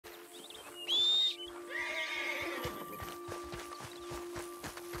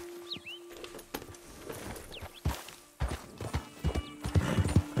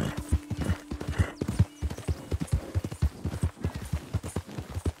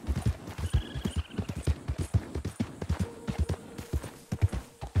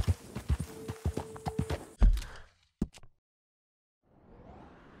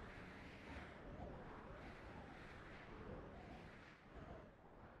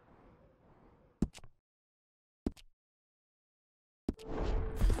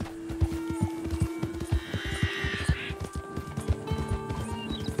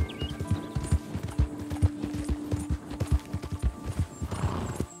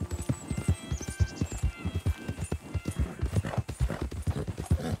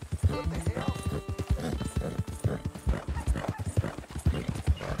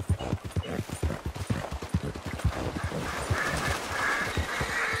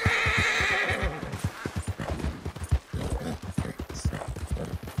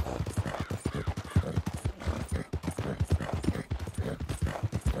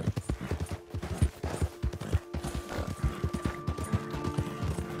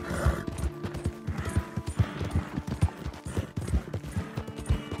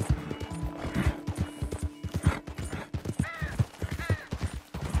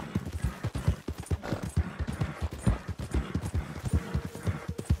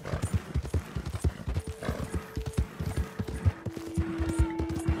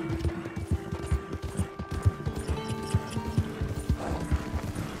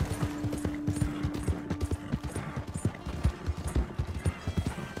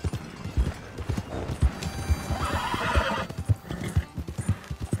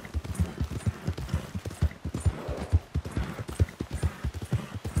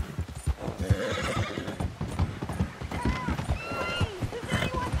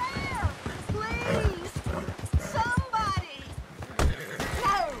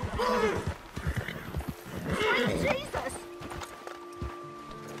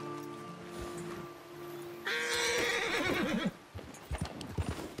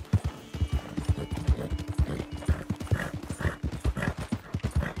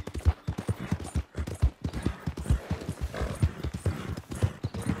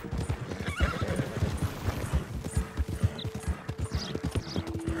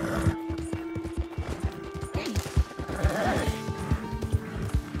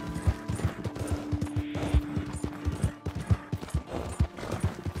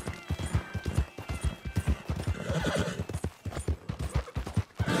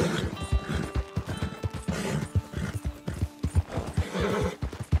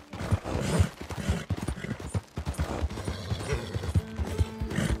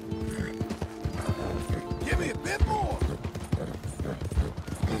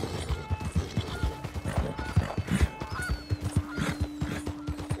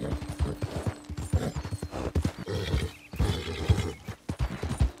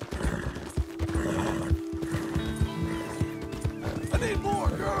need more,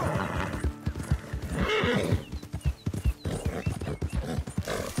 girl!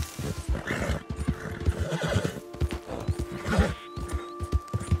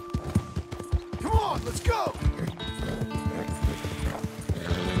 Come on, let's go!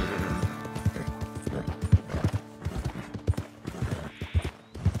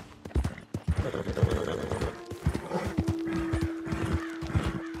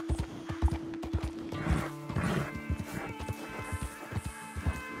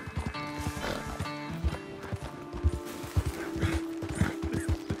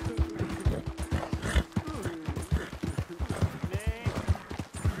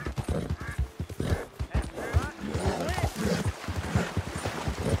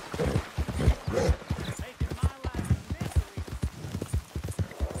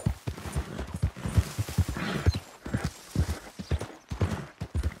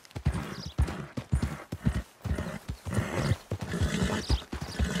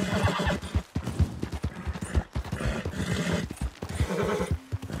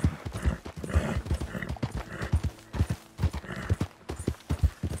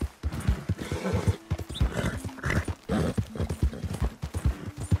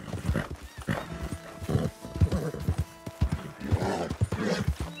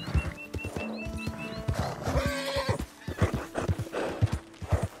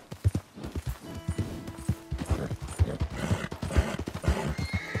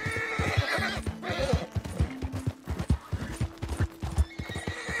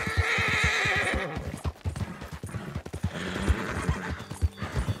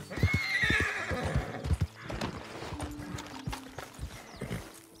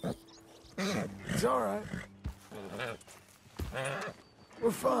 It's all right. We're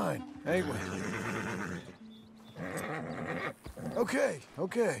fine, ain't we? Okay,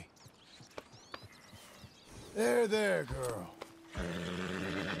 okay. There, girl.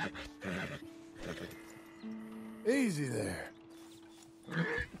 Easy there.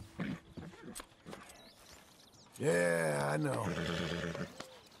 Yeah, I know.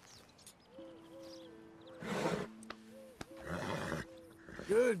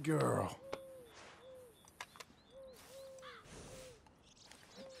 Good girl.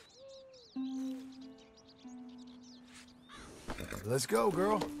 Let's go,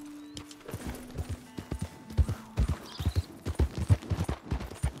 girl.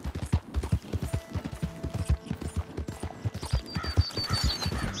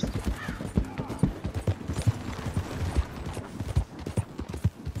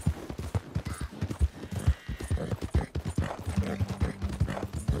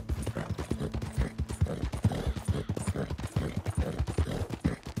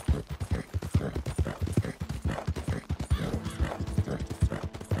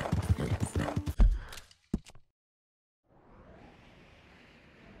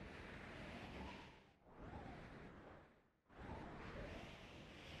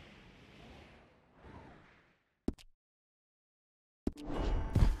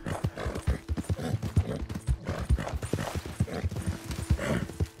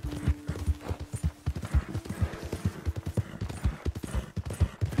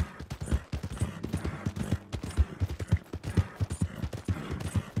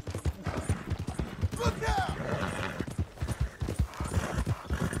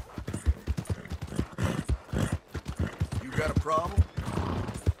 Got a problem?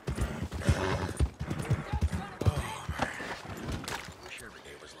 Wish every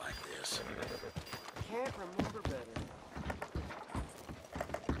day was like this. Can't remember better.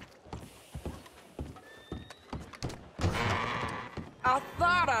 I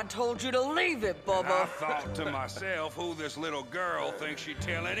thought I told you to leave it, Bubba. I thought to myself who this little girl thinks she's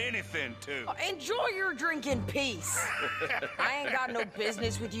telling anything to. Enjoy your drink in peace. I ain't got no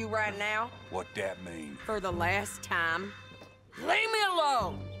business with you right now. What that mean? For the last time, leave me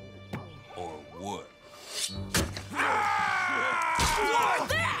alone. Or what? What's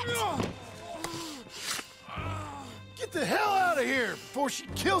that? Get the hell out of here before she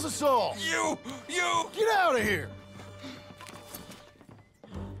kills us all! You! Get out of here!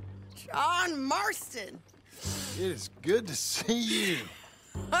 John Marston. It is good to see you.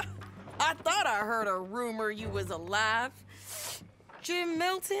 I thought I heard a rumor you was alive. Jim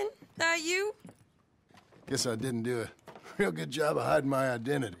Milton, that you? Guess I didn't do a real good job of hiding my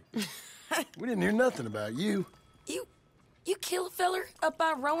identity. We didn't hear nothing about you. You kill a feller up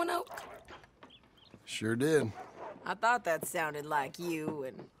by Roanoke? Sure did. I thought that sounded like you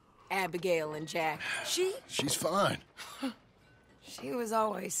and Abigail and Jack. She's fine. She was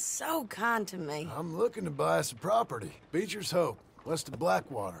always so kind to me. I'm looking to buy some property. Beecher's Hope, west of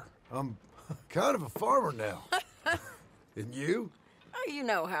Blackwater. I'm kind of a farmer now. And you? You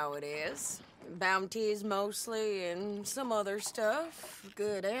know how it is. Bounties mostly, and some other stuff,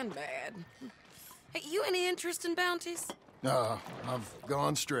 good and bad. Hey, you any interest in bounties? No, I've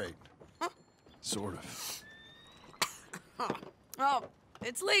gone straight. Huh? Sort of. Huh. Oh,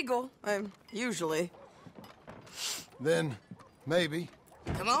 it's legal, usually. Then, maybe.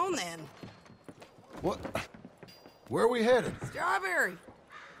 Come on, then. What? Where are we headed? Strawberry.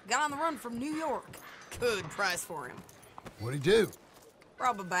 Got on the run from New York. Good price for him. What'd he do?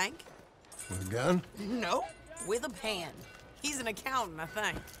 Rob a bank. With a gun? No, with a pen. He's an accountant, I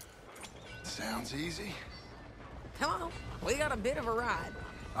think. Sounds easy. Come on, we got a bit of a ride.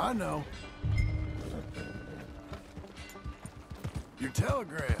 I know. Your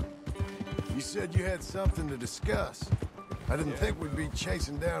telegram. You said you had something to discuss. I didn't think we'd be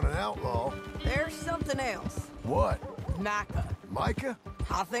chasing down an outlaw. There's something else. What? Micah. Micah?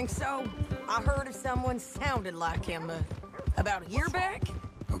 I think so. I heard of someone sounded like him about a year back.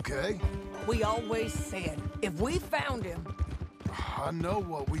 Okay. We always said, if we found him... I know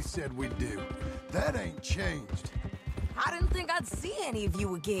what we said we'd do. That ain't changed. I didn't think I'd see any of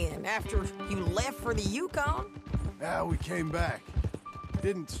you again after you left for the Yukon. Now we came back.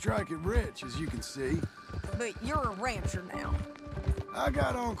 Didn't strike it rich, as you can see. But you're a rancher now. I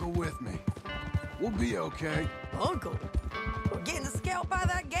got Uncle with me. We'll be okay. Uncle? Getting scalped by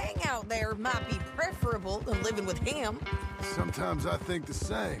that gang out there might be preferable than living with him. Sometimes I think the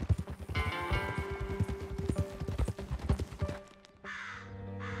same.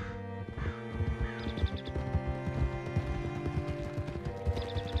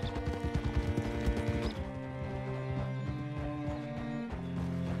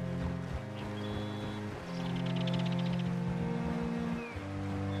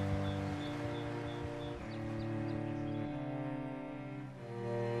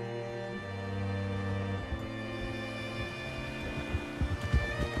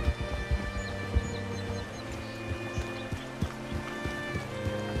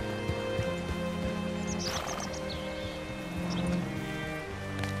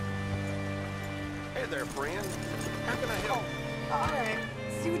 There, friend. How can I help? All right,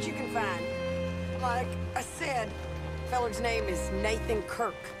 see what you can find. Like I said, feller's name is Nathan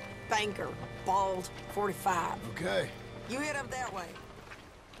Kirk, banker, bald, 45. Okay. You head up that way.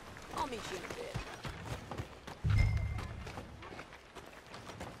 I'll meet you in a bit.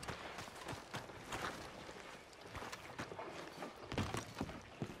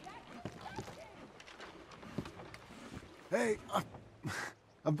 Hey,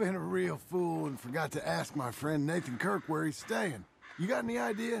 I've been a real fool and forgot to ask my friend Nathan Kirk where he's staying. You got any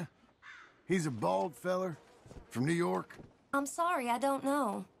idea? He's a bald feller from New York. I'm sorry, I don't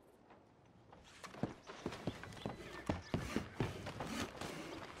know.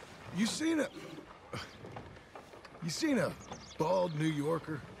 You seen a bald New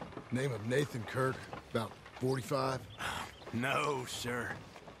Yorker, name of Nathan Kirk, about 45? No, sir.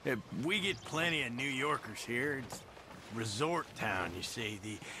 We get plenty of New Yorkers here. It's resort town, you see.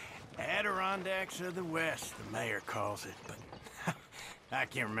 The Adirondacks of the West, the mayor calls it, but I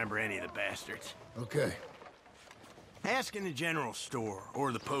can't remember any of the bastards. Okay. Ask in the general store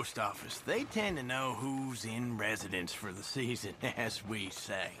or the post office. They tend to know who's in residence for the season, as we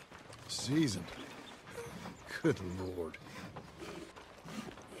say. Season? Good Lord.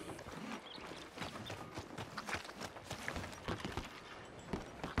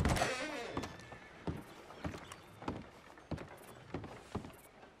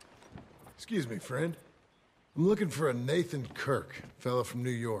 Excuse me, friend. I'm looking for a Nathan Kirk, fella from New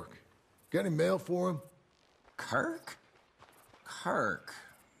York. Got any mail for him? Kirk? Kirk?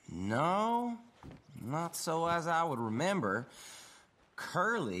 No, not so as I would remember.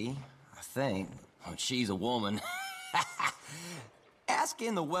 Curly, I think. Oh, she's a woman. Ask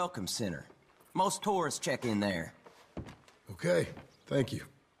in the Welcome Center. Most tourists check in there. Okay, thank you.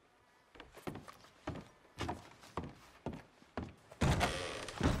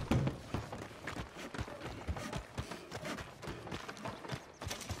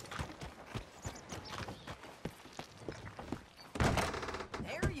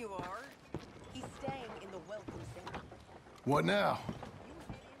 There you are. He's staying in the Welcome Center. What now?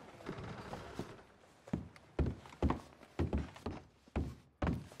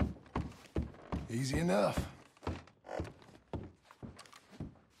 Easy enough.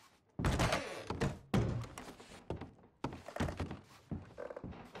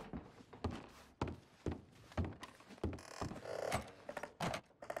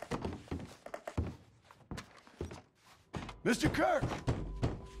 Mr. Kirk!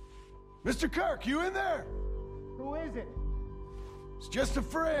 Mr. Kirk, you in there? Who is it? It's just a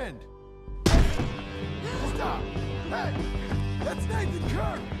friend. Stop! Hey! That's Nathan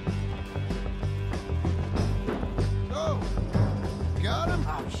Kirk! Oh! Got him?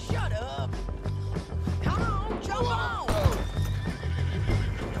 Oh, shut up! Come on, jump on!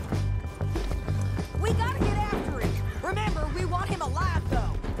 We gotta get after him. Remember, we want him alive,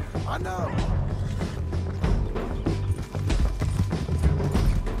 though. I know!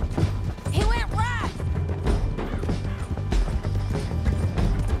 He went right!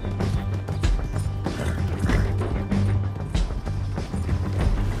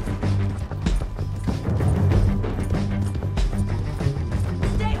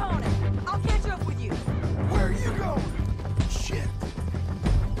 Stay on it. I'll catch up with you. Where are you going? Shit!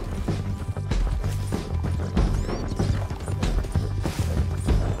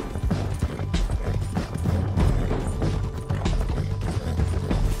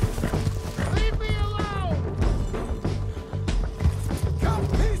 Leave me alone! Come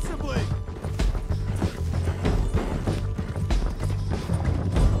peaceably!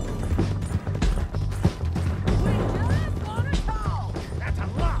 We just wanna talk. That's a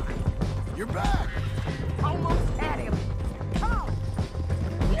lie! You're back! Almost had him. Come on.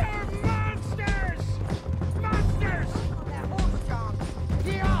 You're monsters! Monsters! On that horse, John.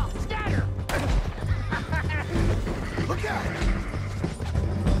 Yeah, scatter! Look out!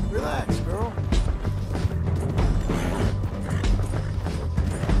 Relax, girl.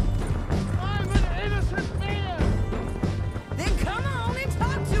 I'm an innocent man! Then come on and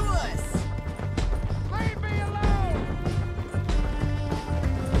talk to us. Leave me alone!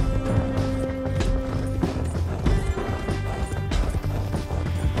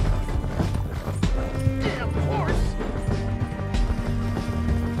 Damn horse!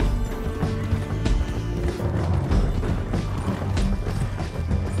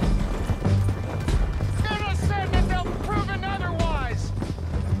 Innocent until proven otherwise!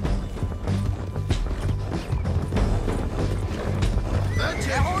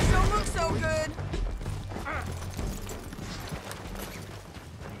 That horse don't look so good.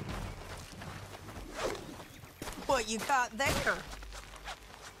 What you got there?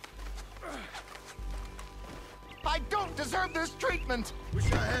 I don't deserve this treatment!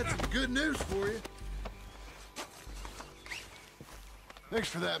 Wish I had some good news for you. Thanks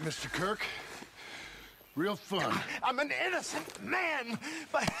for that, Mr. Kirk. Real fun. I'm an innocent man,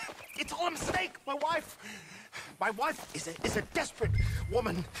 but it's all a mistake. My wife is a desperate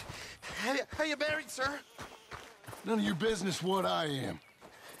woman. Are you married, sir? None of your business what I am.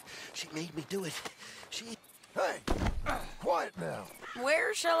 She made me do it. She... Hey, quiet now.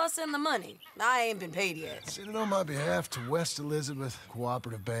 Where shall I send the money? I ain't been paid yet. Send it on my behalf to West Elizabeth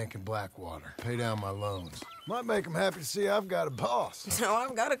Cooperative Bank in Blackwater. Pay down my loans. Might make them happy to see I've got a boss. So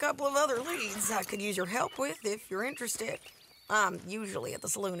I've got a couple of other leads I could use your help with if you're interested. I'm usually at the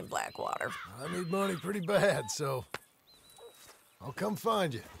saloon in Blackwater. I need money pretty bad, so I'll come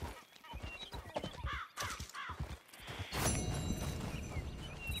find you.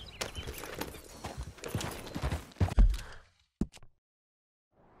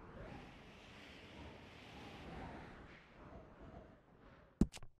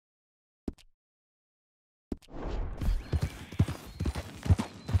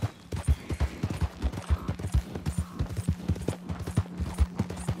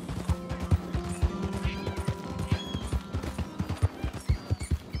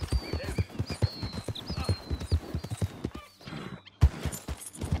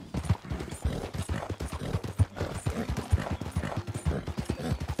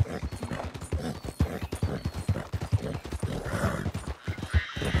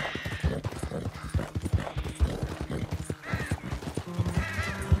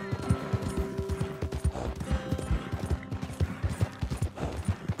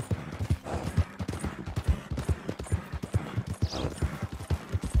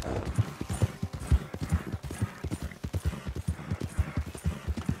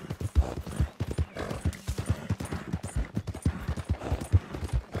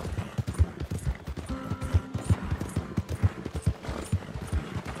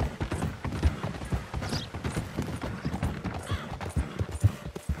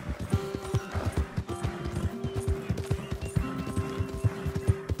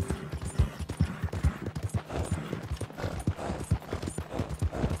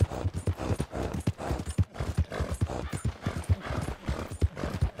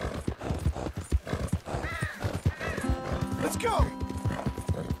 go!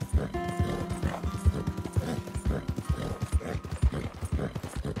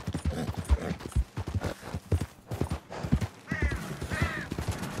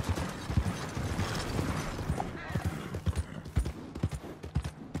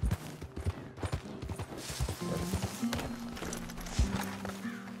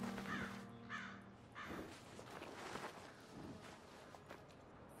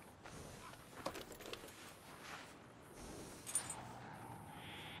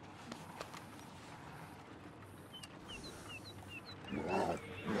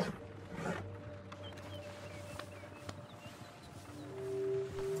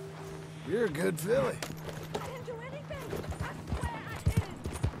 You're a good filly. I didn't do anything. I swear I didn't.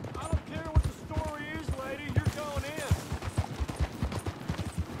 I don't care what the story is, lady. You're going in.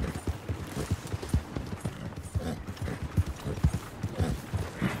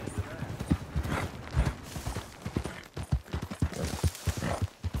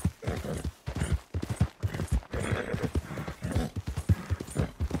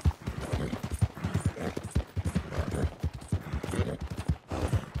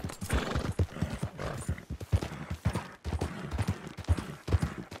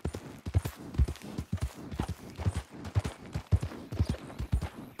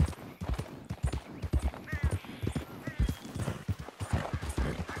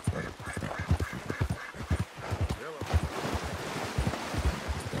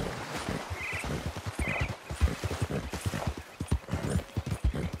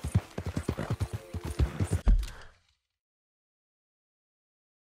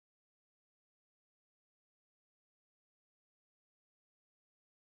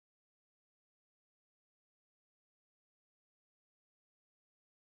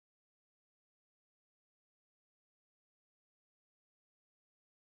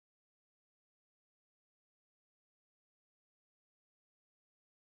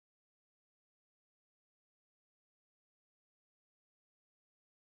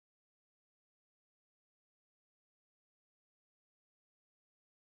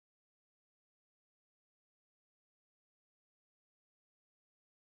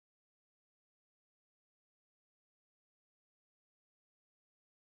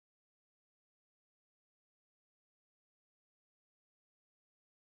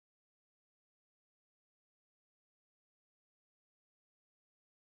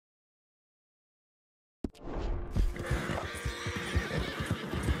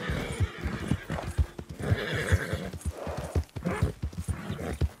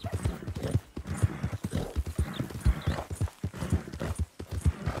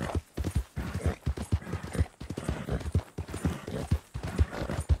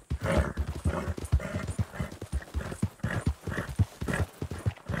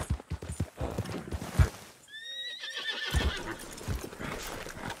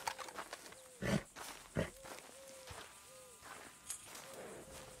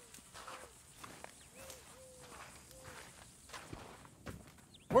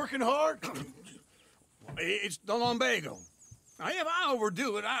 Working hard? It's the lumbago. If I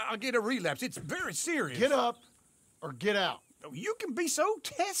overdo it, I'll get a relapse. It's very serious. Get up or get out. You can be so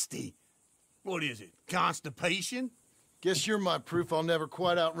testy. What is it, constipation? Guess you're my proof I'll never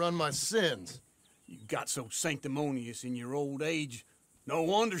quite outrun my sins. You got so sanctimonious in your old age. No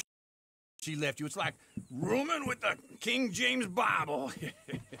wonder she left you. It's like rooming with the King James Bible.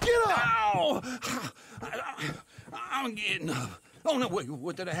 Get up! Ow! I'm getting up. Oh, no, wait,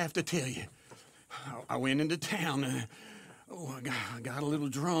 what did I have to tell you? I went into town. I got a little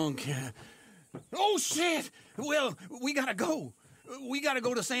drunk. Oh, shit! Well, we gotta go. We gotta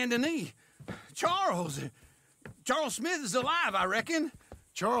go to Saint Denis. Charles Smith is alive, I reckon.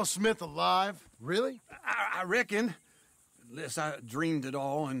 Charles Smith alive? Really? I reckon. Unless I dreamed it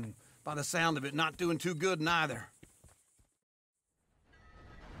all, and by the sound of it, not doing too good neither.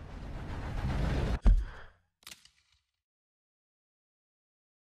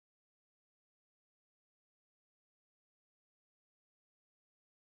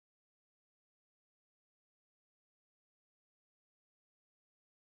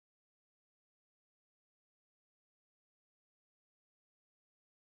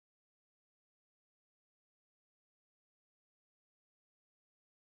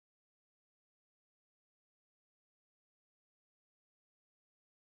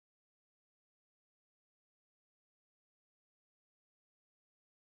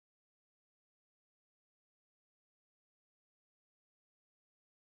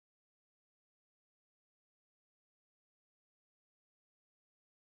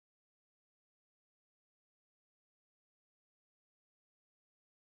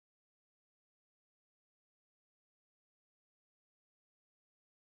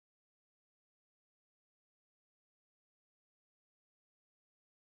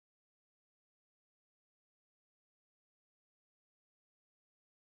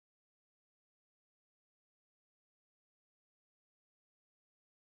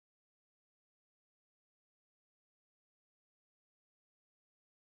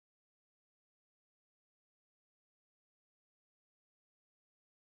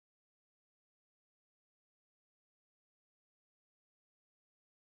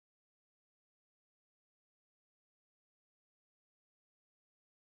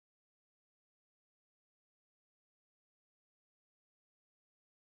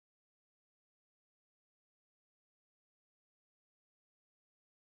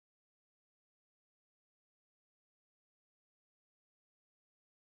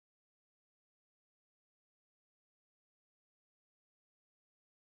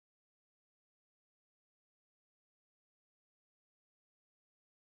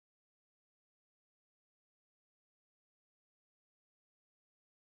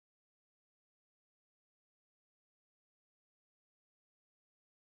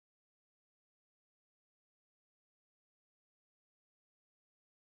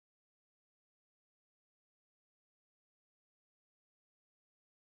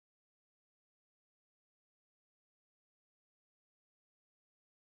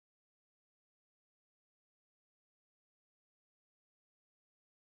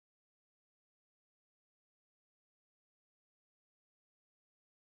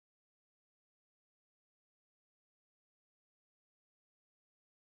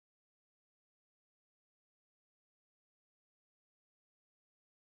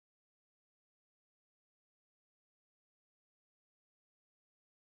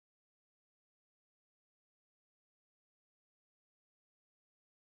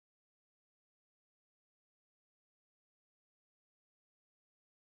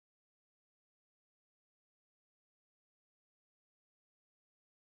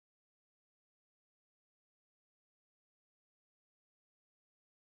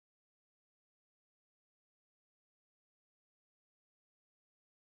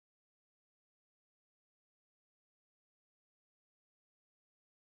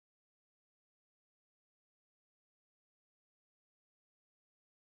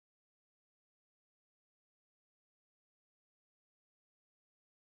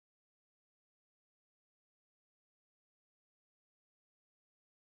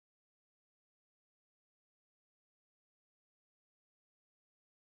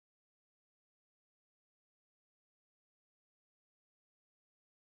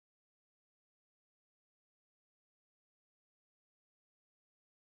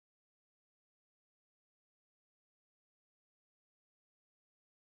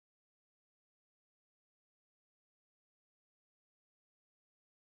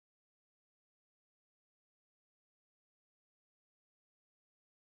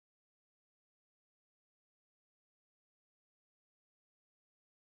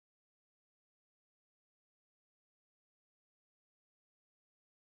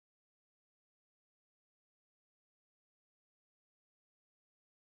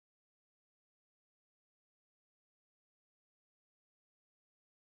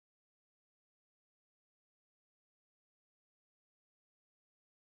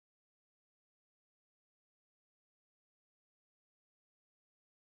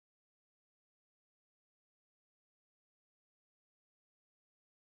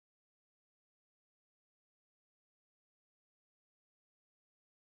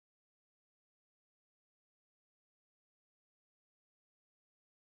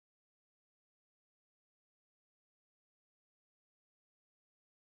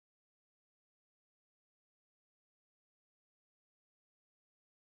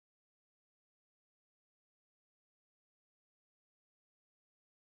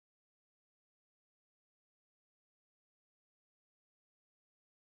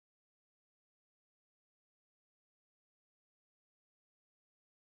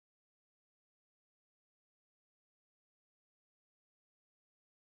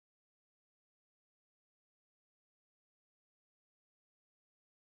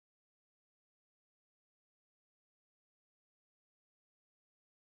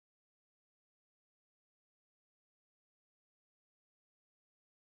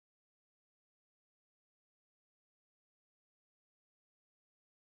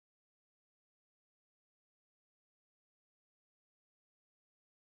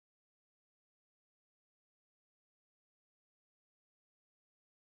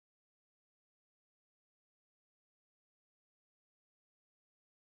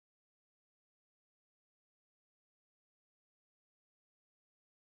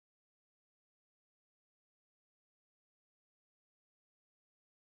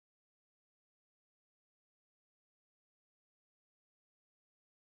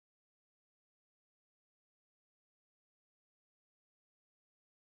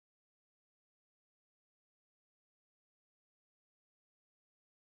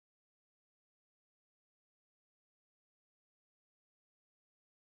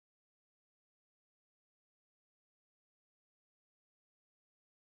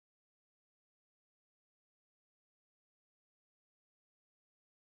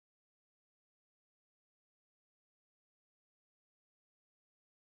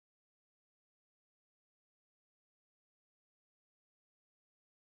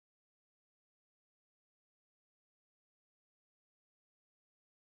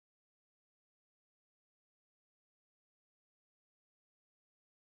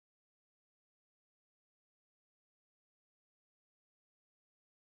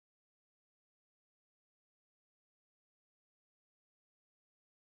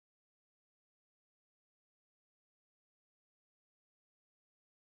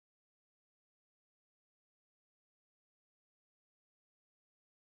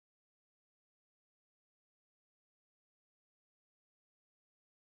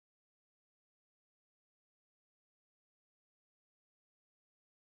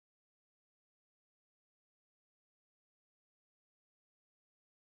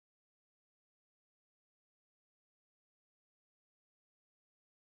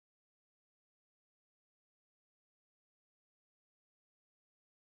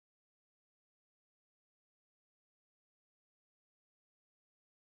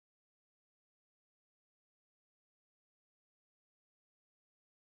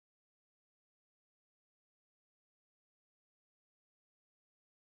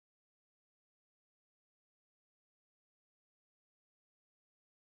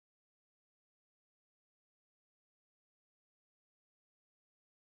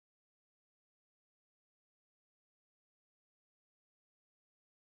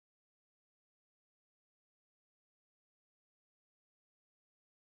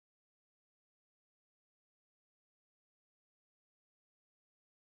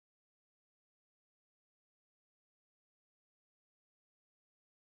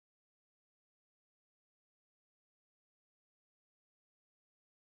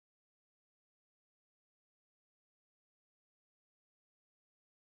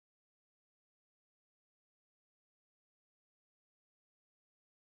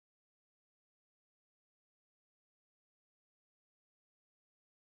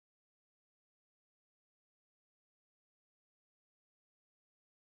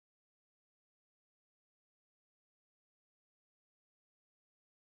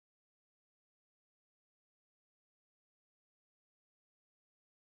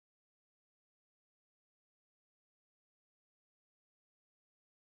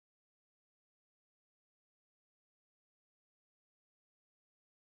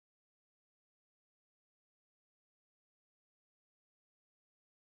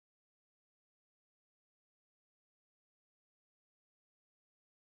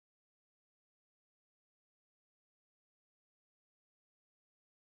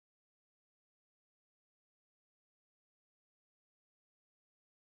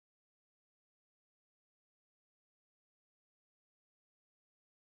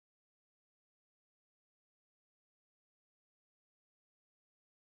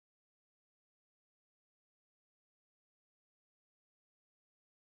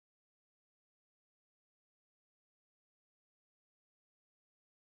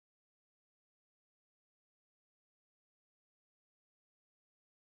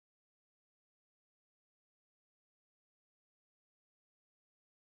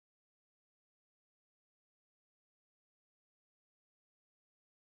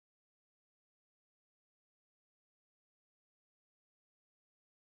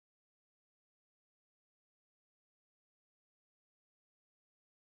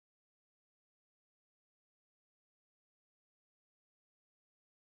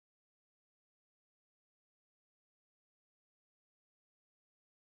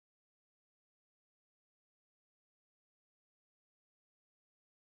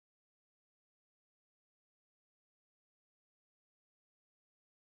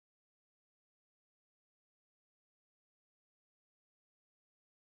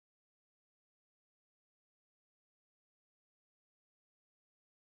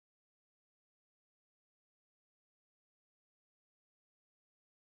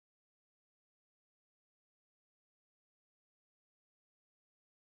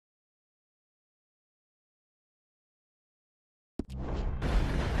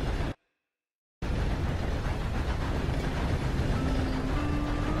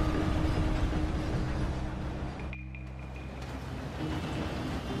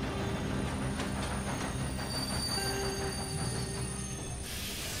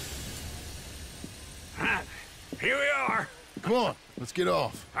 Here we are. Come on, let's get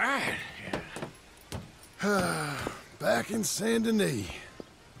off. All right. Back in Saint Denis.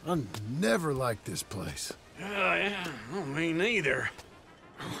 I never liked this place. Yeah, well, me neither.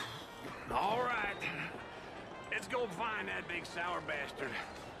 All right. Let's go find that big sour bastard.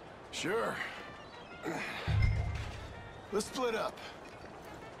 Sure. Let's split up.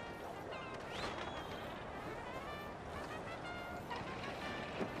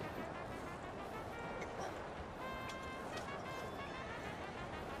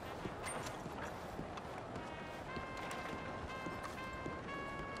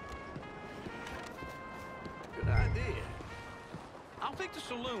 Good idea. I'll take the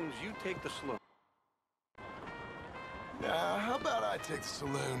saloons, you take the slum. Nah, how about I take the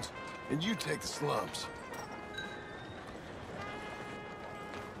saloons and you take the slums?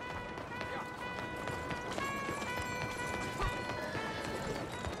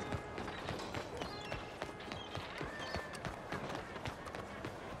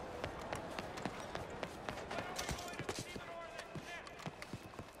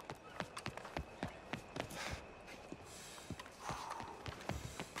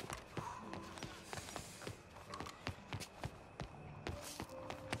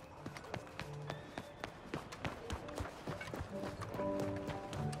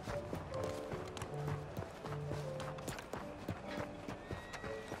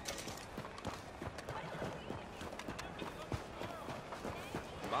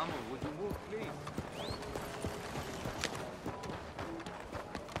 Vamos, would you move, please?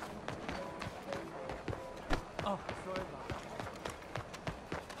 Oh, sorry about that.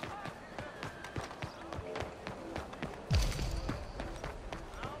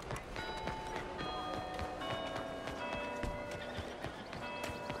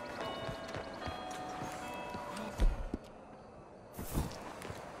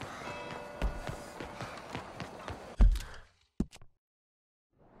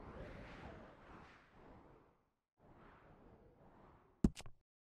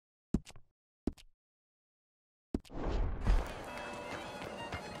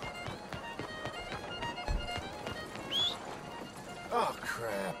 Oh,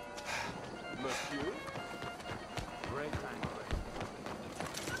 crap. Monsieur? Great time.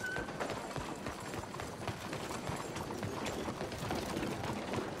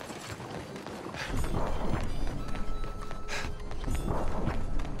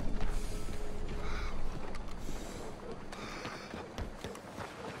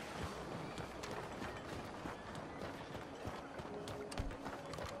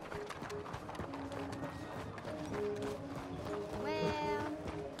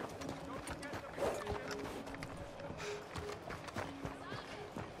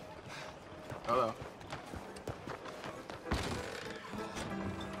 Hello.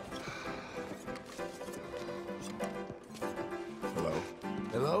 Hello.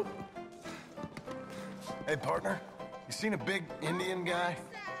 Hello? Hey, partner. You seen a big Indian guy?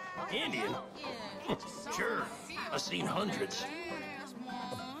 Indian? Sure. I've seen hundreds.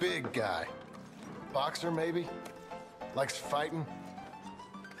 A big guy. Boxer, maybe? Likes fighting?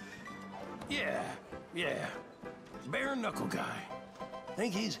 Yeah. Bare knuckle guy.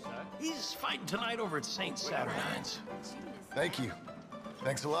 Think he's fighting tonight over at St. Saturnine's. Thank you.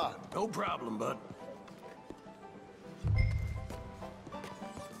 Thanks a lot. No problem, bud.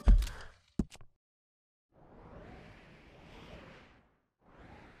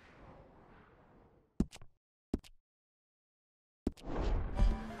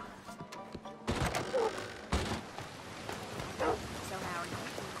 So how are you?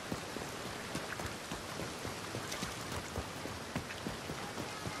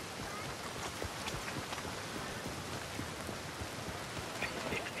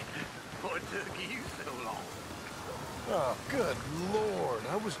 What took you so long? Oh, good Lord.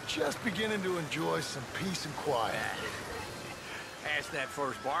 I was just beginning to enjoy some peace and quiet. Asked that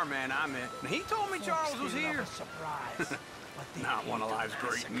first barman I met, and he told me Charles was here. Surprise. Not one of life's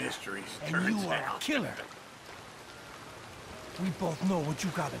great mysteries, And turns you are a out. killer. We both know what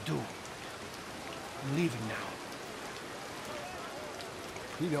you gotta do. I'm leaving now.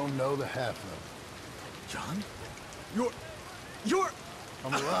 He don't know the half of it. John? You're...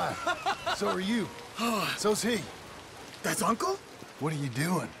 I'm alive. So are you. So's he. That's Uncle? What are you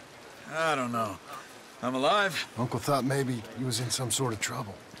doing? I don't know. I'm alive. Uncle thought maybe he was in some sort of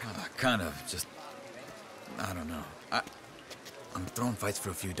trouble. Kind of, just... I don't know. I'm throwing fights for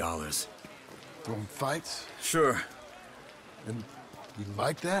a few dollars. Throwing fights? Sure. And you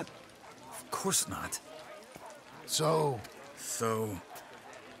like that? Of course not. So,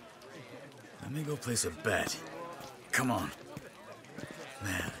 let me go place a bet. Come on.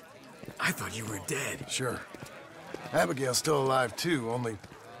 Man, I thought you were dead. Sure. Abigail's still alive too, only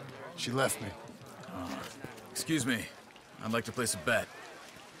she left me. Excuse me. I'd like to place a bet.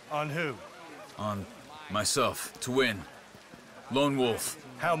 On who? On myself, to win. Lone Wolf.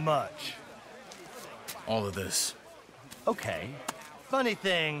 How much? All of this. Okay. Funny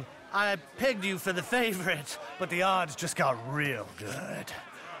thing, I pegged you for the favorite, but the odds just got real good.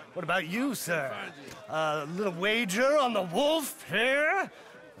 What about you, sir? A little wager on the wolf here?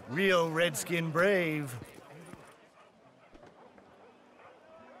 Real redskin brave.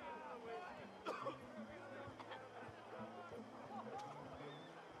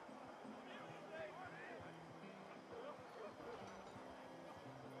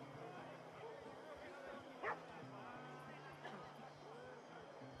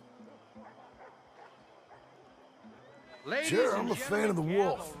 Sure, I'm a fan of the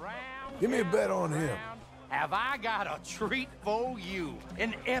wolf. Give me a bet on him. Have I got a treat for you?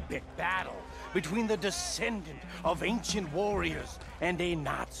 An epic battle between the descendant of ancient warriors and a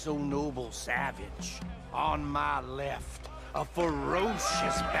not-so-noble savage. On my left, a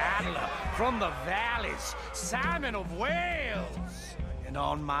ferocious battler from the valleys, Simon of Wales. And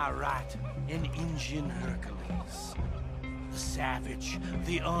on my right, an Indian Hercules. The savage,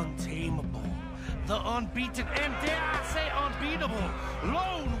 the untamable, the unbeaten, and dare I say unbeatable,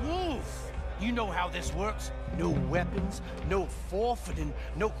 Lone Wolf. You know how this works. No weapons, no forfeiting,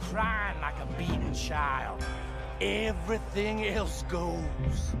 no crying like a beaten child. Everything else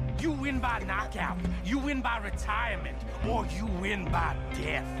goes. You win by knockout, you win by retirement, or you win by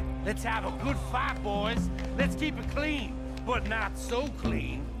death. Let's have a good fight, boys. Let's keep it clean, but not so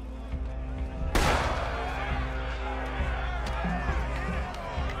clean.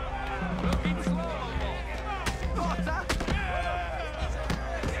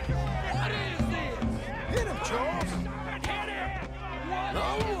 Hit him, Charles!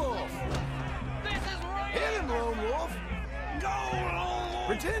 Lone Wolf! Hit him, Lone Wolf!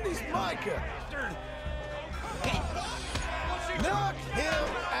 Pretend he's Micah! Knock him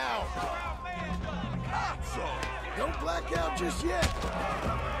out! Don't black out just yet!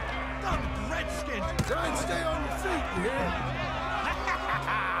 Dumb redskins! Try and stay on your feet, you hear?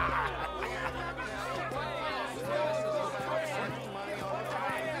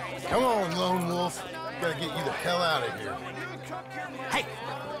 Come on, Lone Wolf. Gotta get you the hell out of here. Hey!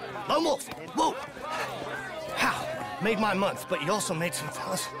 Lone Wolf! Whoa! How? Made my month, but you also made some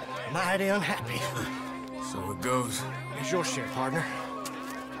fellas mighty unhappy. So it goes. Here's your share, partner.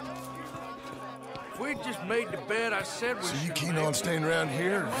 If we just made the bet I said we So you should keen make- on staying around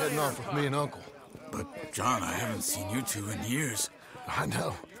here or heading off with me and Uncle? But, John, I haven't seen you two in years. I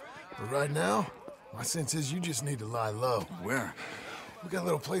know. But right now, my sense is you just need to lie low. Where? We got a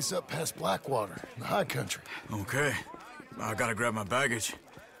little place up past Blackwater, in the high country. Okay. I gotta grab my baggage.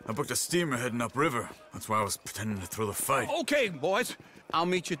 I booked a steamer heading upriver. That's why I was pretending to throw the fight. Okay, boys. I'll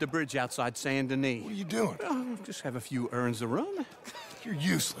meet you at the bridge outside Saint Denis. What are you doing? Just have a few errands to run. You're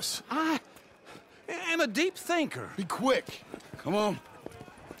useless. I am a deep thinker. Be quick. Come on.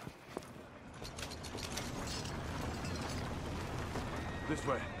 This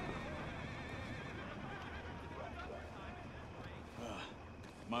way.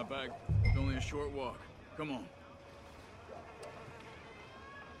 My bag. It's only a short walk. Come on.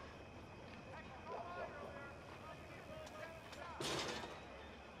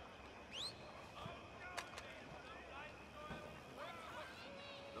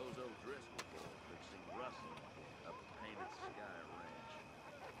 Those old Driscoll boys could see rustling up the Painted Sky Ranch.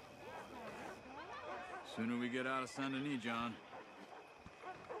 Sooner we get out of Saint Denis, John.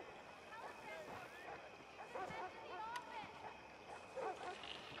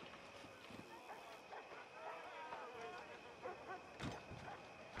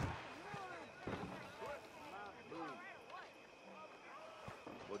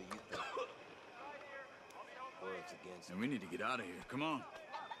 What do you think? World's against And we need to get out of here. Come on.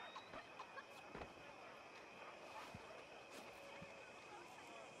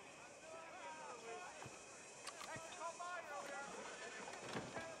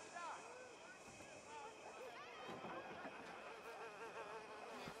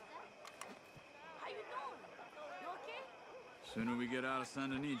 How you doing? You okay? Sooner we get out of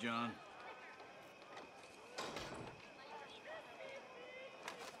Saint Denis, John.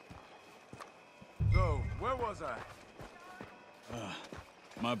 So, where was I?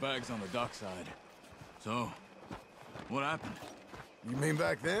 My bag's on the dockside. So, what happened? You mean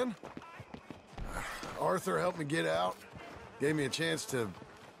back then? Arthur helped me get out. Gave me a chance to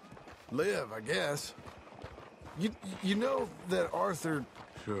live, I guess. You know that Arthur...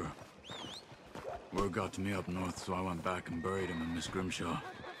 Sure. Word got to me up north, so I went back and buried him in Miss Grimshaw.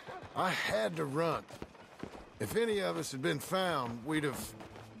 I had to run. If any of us had been found, we'd have...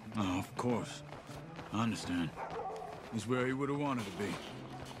 Oh, of course. I understand. He's where he would have wanted to be.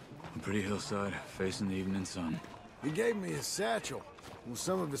 A pretty hillside, facing the evening sun. He gave me his satchel with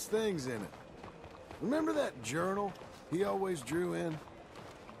some of his things in it. Remember that journal he always drew in?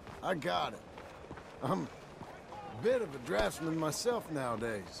 I got it. I'm a bit of a draftsman myself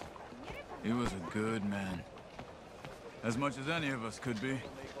nowadays. He was a good man. As much as any of us could be.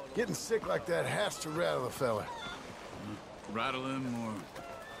 Getting sick like that has to rattle a fella. Rattle him or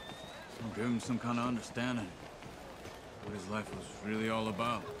give him some kind of understanding. What his life was really all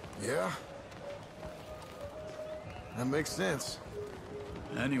about. Yeah? That makes sense.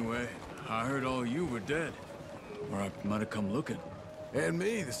 Anyway, I heard all you were dead. Or I might have come looking. And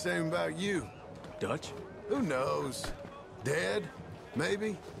me, the same about you. Dutch? Who knows? Dead?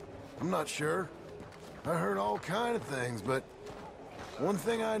 Maybe? I'm not sure. I heard all kind of things, but one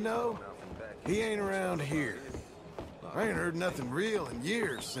thing I know, he ain't around here. I ain't heard nothing real in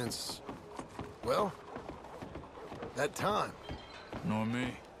years since, well, that time. Nor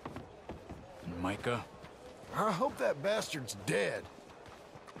me. And Micah? I hope that bastard's dead.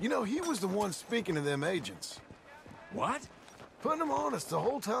 You know, he was the one speaking to them agents. What? Putting them on us the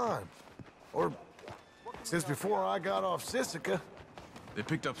whole time. Or since before I got off Sisika. They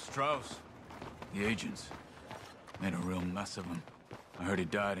picked up Strauss. The agents. Made a real mess of him. I heard he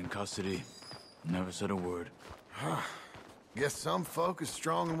died in custody. Never said a word. Guess some folk is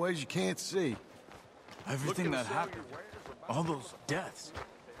strong in ways you can't see. Everything that happened. All those deaths.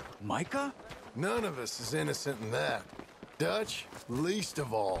 Micah? None of us is innocent in that. Dutch, least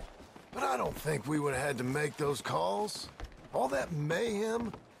of all. But I don't think we would have had to make those calls. All that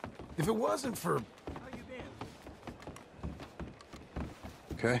mayhem. If it wasn't for...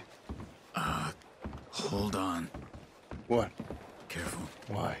 Okay? Hold on. What? Careful.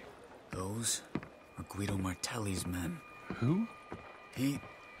 Why? Those are Guido Martelli's men. Who? He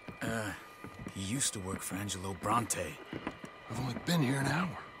used to work for Angelo Bronte. I've only been here an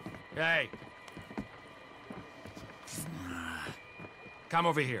hour. Hey! Come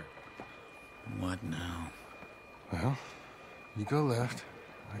over here. What now? Well, you go left,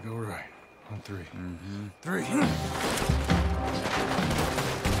 I go right. On three. Mm-hmm. 3. You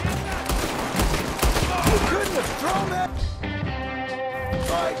couldn't have thrown that...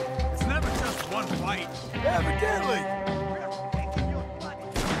 Fight! It's never just one fight. Evidently!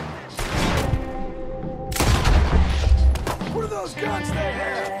 What are those guns they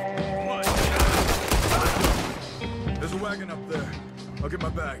have? What? There's a wagon up there. I'll get my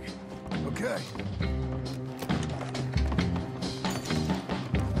bag. Okay.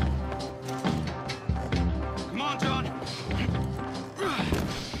 Come on, John.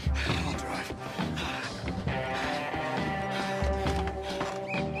 I'll drive.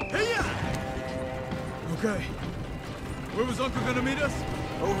 Hey-ya! Okay. Where was Uncle gonna meet us?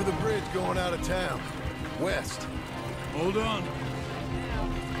 Over the bridge going out of town. West. Hold on.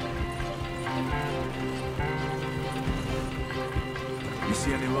 You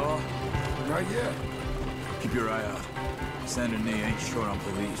see any law? Not yet. Keep your eye out. Saint Denis ain't short on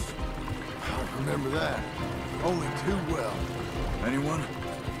police. I remember that. Only too well. Anyone?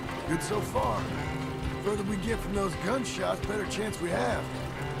 Good so far. Further we get from those gunshots, better chance we have.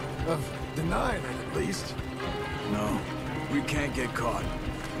 Of denying it, at least. No. We can't get caught.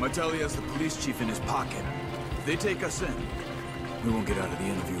 Martelli has the police chief in his pocket. If they take us in, we won't get out of the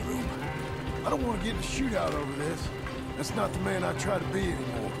interview room. I don't want to get in a shootout over this. That's not the man I try to be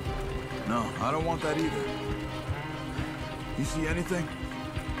anymore. No, I don't want that either. You see anything?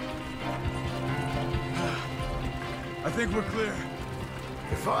 I think we're clear.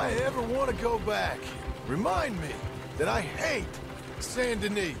 If I ever want to go back, remind me that I hate Saint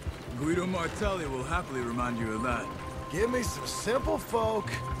Denis. Guido Martelli will happily remind you of that. Give me some simple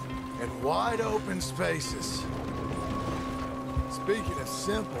folk and wide open spaces. Speaking of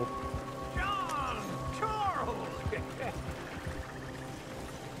simple... John! Charles!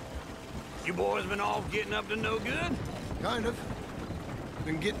 You boys been all getting up to no good? Kind of.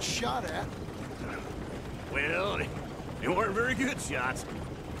 Been getting shot at. Well, they weren't very good shots.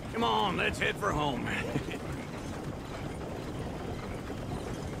 Come on, let's head for home.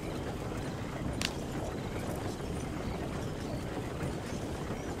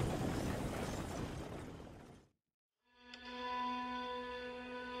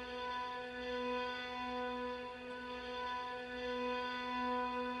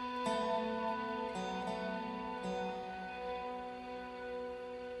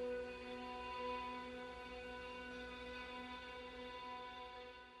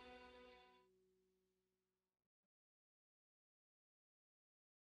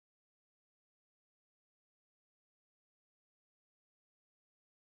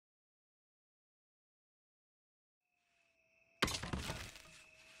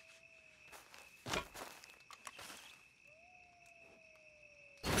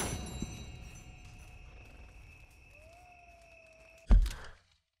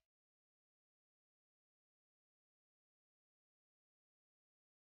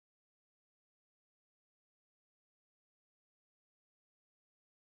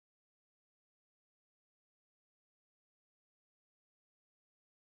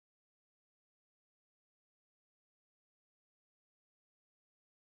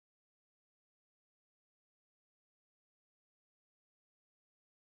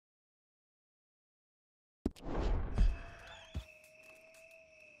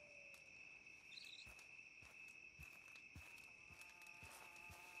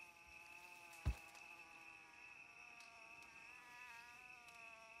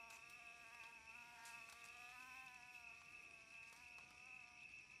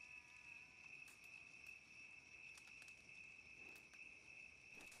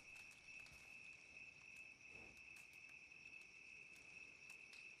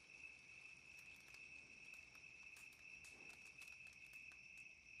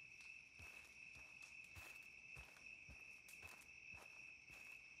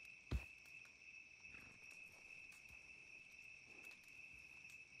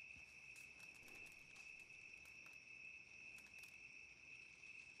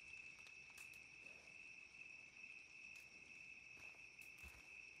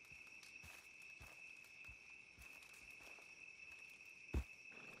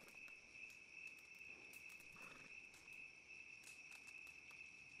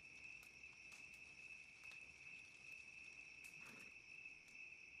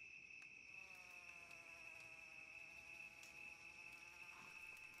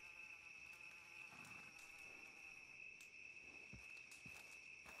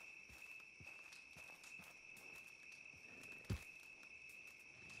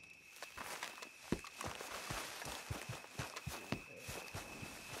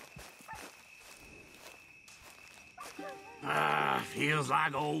 Feels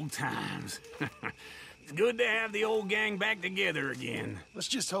like old times. It's good to have the old gang back together again. Let's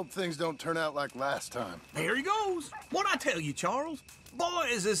just hope things don't turn out like last time. There he goes. What'd I tell you, Charles? Boy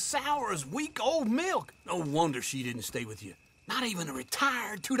is as sour as weak old milk. No wonder she didn't stay with you. Not even a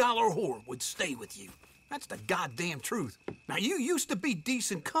retired $2 whore would stay with you. That's the goddamn truth. Now, you used to be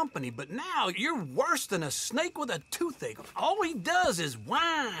decent company, but now you're worse than a snake with a toothache. All he does is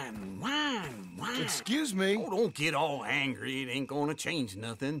whine, whine, whine. Excuse me? Oh, don't get all angry. It ain't gonna change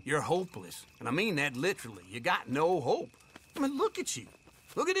nothing. You're hopeless. And I mean that literally. You got no hope. I mean, look at you.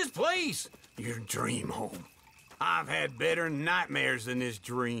 Look at this place. Your dream home. I've had better nightmares than this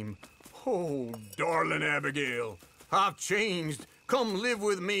dream. Oh, darling Abigail, I've changed. Come live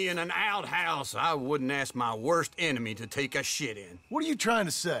with me in an outhouse I wouldn't ask my worst enemy to take a shit in. What are you trying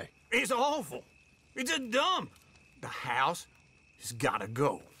to say? It's awful. It's a dump. The house has gotta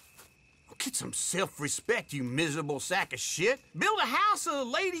go. Get some self-respect, you miserable sack of shit. Build a house a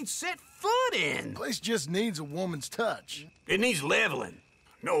lady'd set foot in. The place just needs a woman's touch. It needs leveling.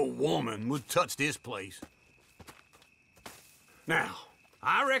 No woman would touch this place. Now,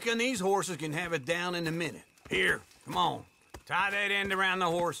 I reckon these horses can have it down in a minute. Here, come on. Tie that end around the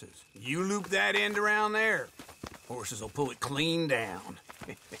horses. You loop that end around there. Horses will pull it clean down.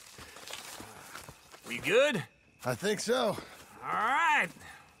 We good? I think so. All right.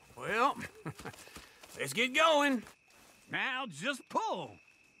 Well, let's get going. Now just pull.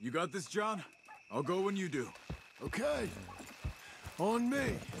 You got this, John? I'll go when you do. Okay. On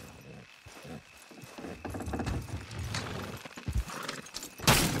me.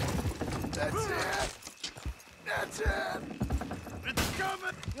 That's it. That's it. It's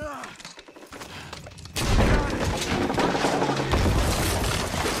coming.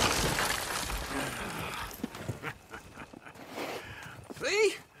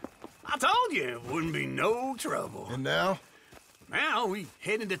 See? I told you it wouldn't be no trouble. And now? Now we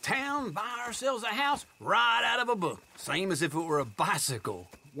head into town, buy ourselves a house right out of a book. Same as if it were a bicycle.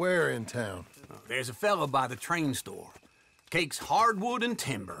 Where in town? There's a fella by the train store. Cakes hardwood and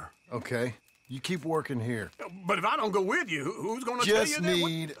timber. Okay. You keep working here. But if I don't go with you, who's gonna tell you Just that?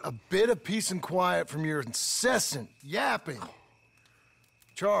 need a bit of peace and quiet from your incessant yapping.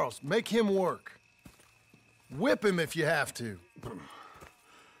 Charles, make him work. Whip him if you have to.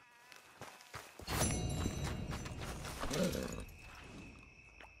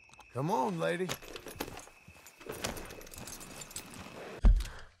 Come on, lady.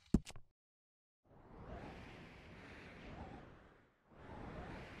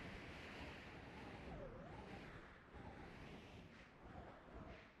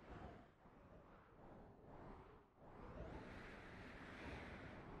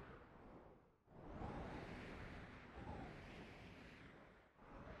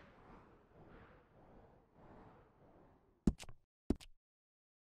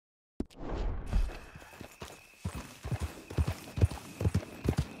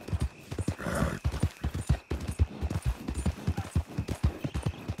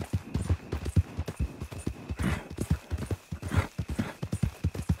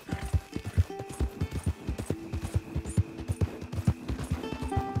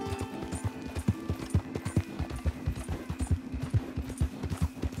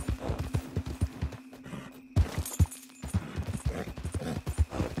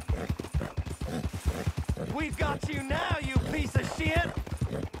 We've got you now, you piece of shit!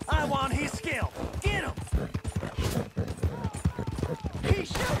 I want his scalp. Get him! He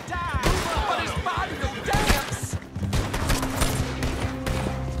should die, but his body will dance!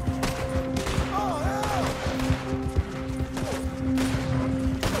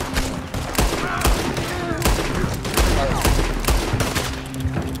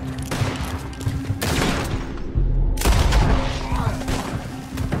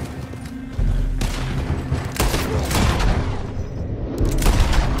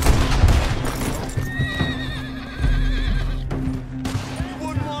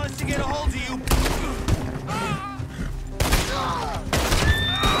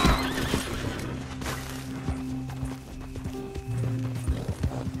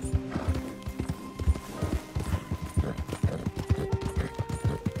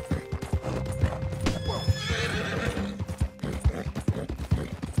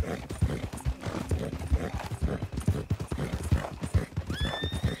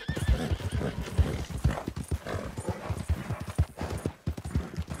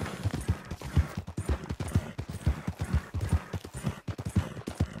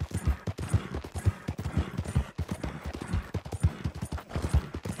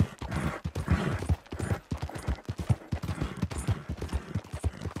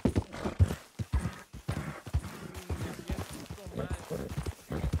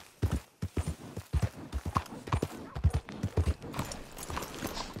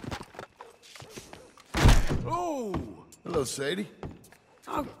 Oh! Hello, Sadie.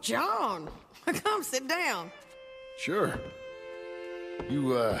 Oh, John. Come sit down. Sure.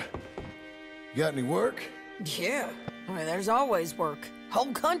 You got any work? Yeah. Well, there's always work.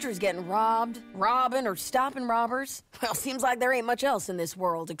 Whole country's getting robbed, robbing, or stopping robbers. Well, seems like there ain't much else in this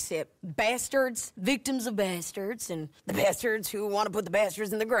world except bastards, victims of bastards, and the bastards who want to put the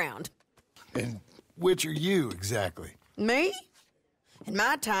bastards in the ground. And which are you, exactly? Me? In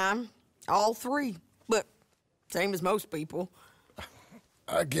my time, all three. But same as most people.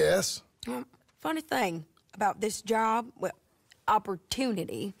 I guess. Funny thing about this job, well,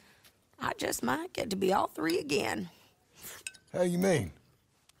 opportunity, I just might get to be all three again. How you mean?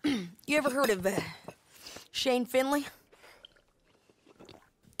 You ever heard of Shane Finley?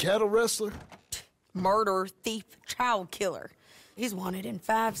 Cattle wrestler? Murderer, thief, child killer. He's wanted in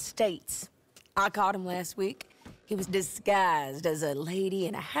 5 states. I caught him last week. He was disguised as a lady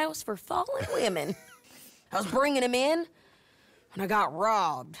in a house for fallen women. I was bringing him in when I got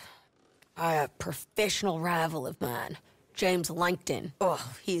robbed by a professional rival of mine, James Langton. Oh,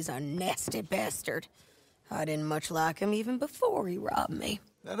 he's a nasty bastard. I didn't much like him even before he robbed me.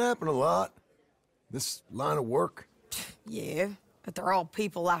 That happened a lot. This line of work. Yeah, but they're all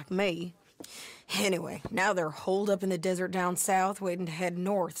people like me. Anyway, now they're holed up in the desert down south waiting to head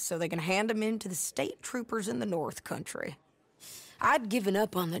north so they can hand him in to the state troopers in the north country. I'd given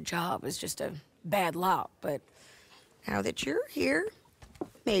up on the job as just a bad lot, but now that you're here,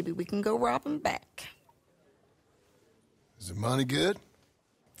 maybe we can go rob him back. Is the money good?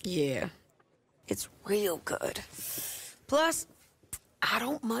 Yeah, it's real good. Plus, I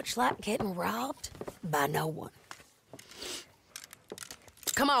don't much like getting robbed by no one.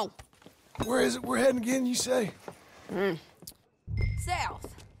 Come on. Where is it we're heading again, you say?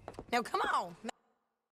 South. Now, come on.